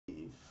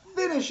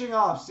finishing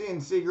off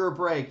C&C group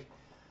break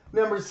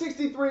number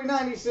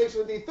 6396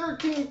 with the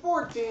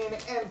 1314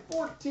 and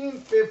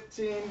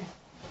 1415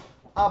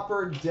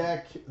 Upper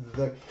Deck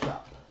the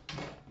Cup.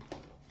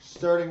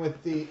 Starting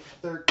with the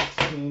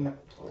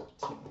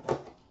 1314.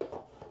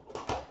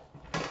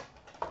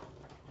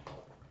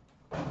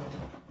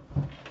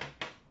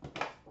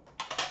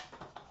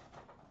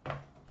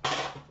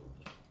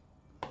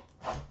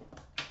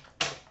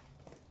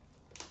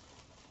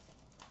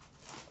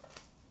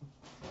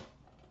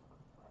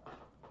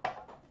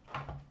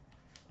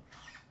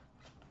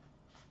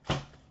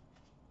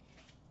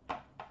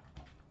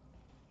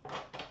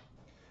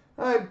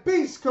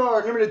 Base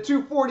card number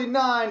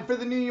 249 for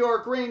the New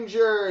York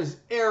Rangers,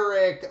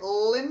 Eric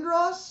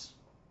Lindros.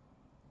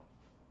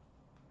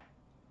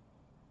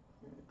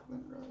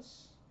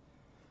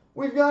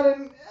 We've got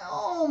an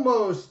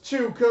almost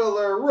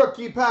two-color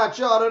rookie patch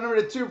auto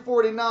number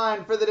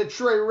 249 for the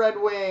Detroit Red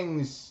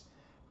Wings,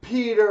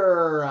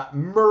 Peter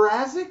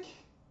Mrazek.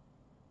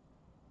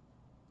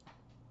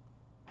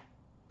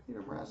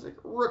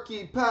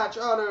 Rookie patch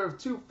auto of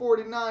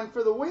 249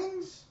 for the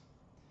Wings.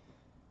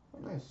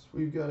 Nice.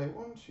 We've got a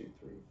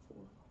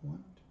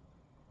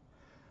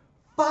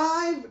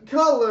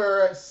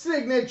 5-color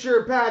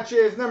signature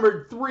patches,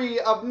 number 3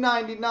 of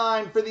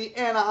 99 for the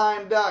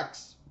Anaheim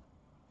Ducks,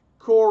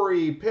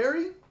 Corey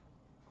Perry.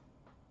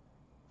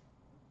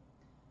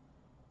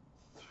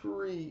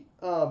 3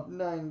 of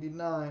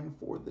 99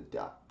 for the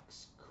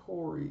Ducks,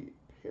 Corey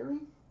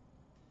Perry.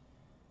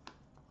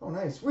 Oh,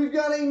 nice. We've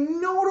got a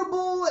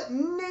notable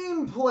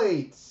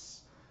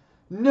nameplates,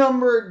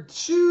 number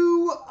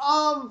 2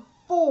 of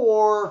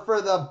 4 for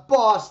the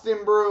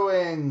Boston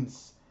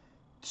Bruins,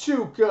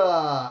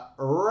 Tuukka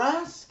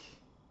Rask.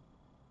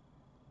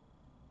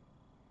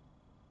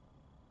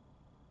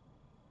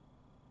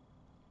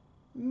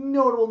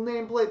 Notable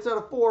nameplates out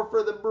of 4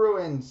 for the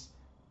Bruins,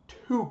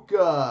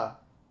 Tuukka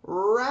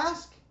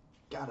Rask.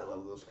 God, I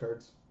love those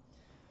cards.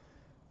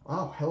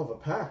 Wow, hell of a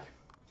pack.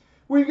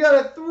 We've got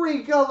a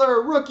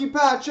 3-color rookie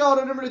patch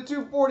auto number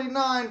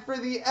 249 for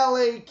the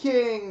LA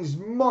Kings,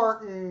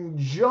 Martin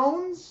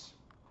Jones.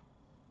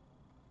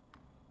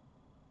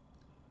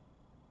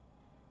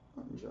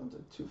 Jones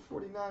at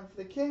 249 for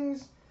the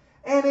Kings.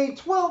 And a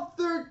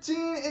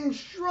 12-13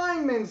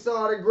 enshrinements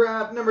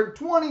autograph, number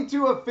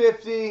 22 of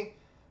 50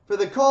 for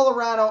the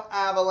Colorado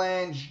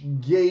Avalanche,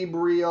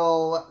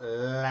 Gabriel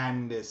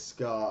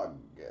Landeskog.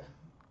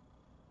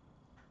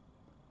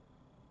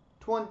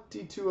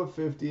 22 of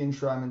 50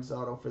 enshrinements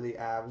auto for the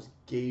Avs,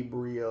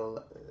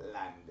 Gabriel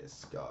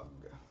Landeskog.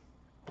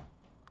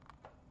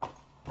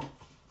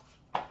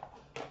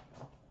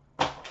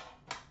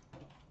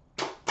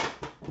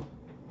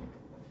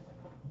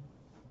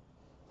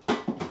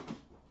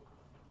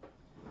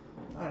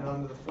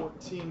 On to the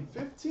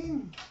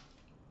 14-15.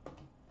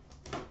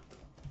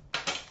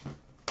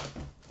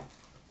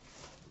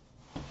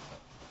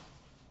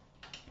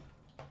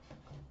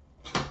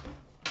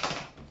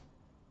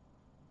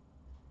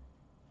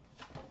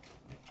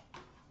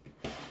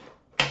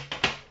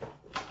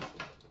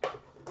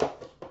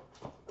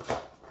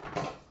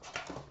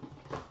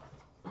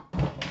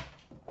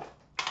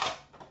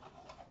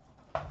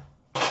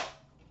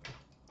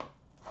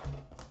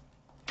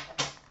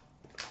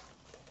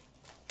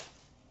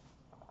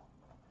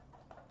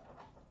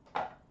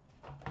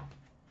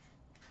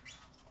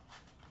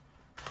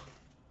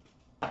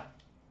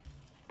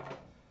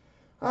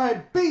 All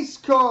right, base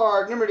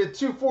card number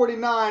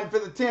 249 for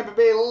the Tampa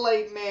Bay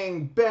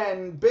Lightning,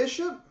 Ben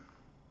Bishop.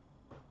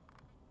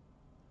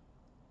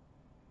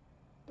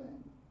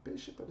 Ben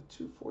Bishop at a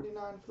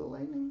 249 for the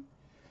Lightning.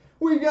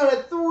 We've got a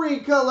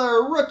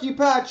 3-color rookie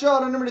patch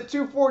auto number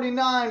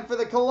 249 for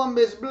the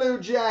Columbus Blue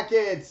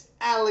Jackets,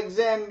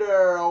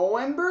 Alexander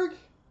Wenberg.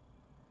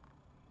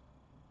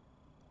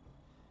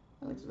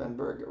 Alex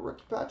Wenberg, a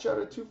rookie patch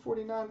auto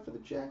 249 for the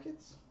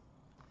Jackets.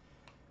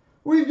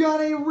 We've got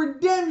a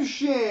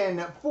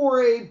redemption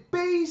for a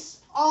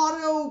base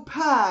auto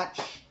patch,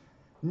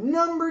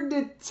 numbered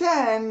to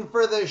 10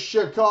 for the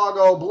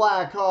Chicago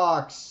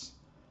Blackhawks,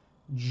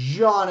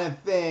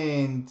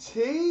 Jonathan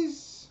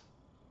Toews.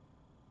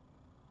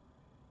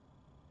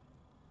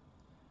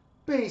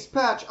 Base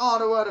patch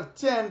auto out of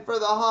 10 for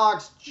the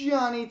Hawks,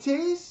 Johnny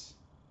Toews.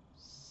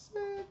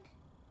 Sick.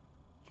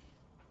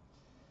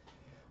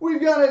 We've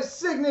got a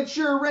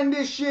signature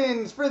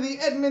renditions for the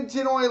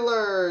Edmonton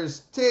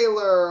Oilers,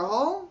 Taylor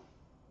Hall.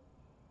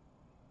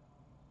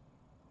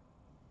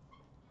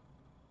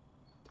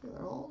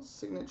 Taylor Hall,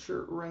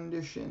 signature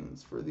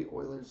renditions for the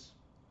Oilers.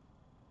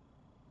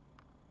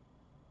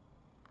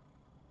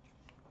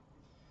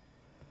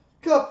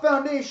 Cup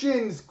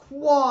Foundations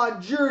quad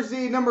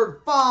jersey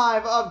number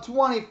 5 of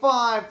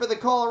 25 for the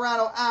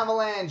Colorado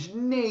Avalanche,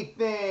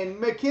 Nathan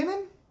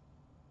MacKinnon.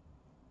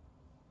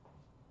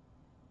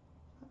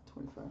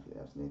 25 for the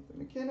Avs, Nathan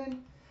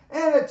MacKinnon.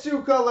 And a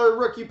 2-color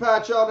rookie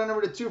patch auto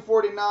number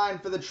 249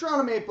 for the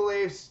Toronto Maple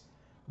Leafs,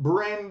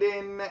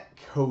 Brandon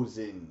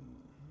Kozin.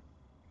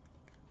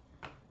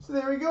 So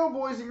there we go,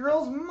 boys and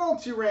girls.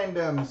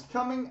 Multi-randoms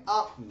coming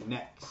up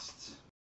next.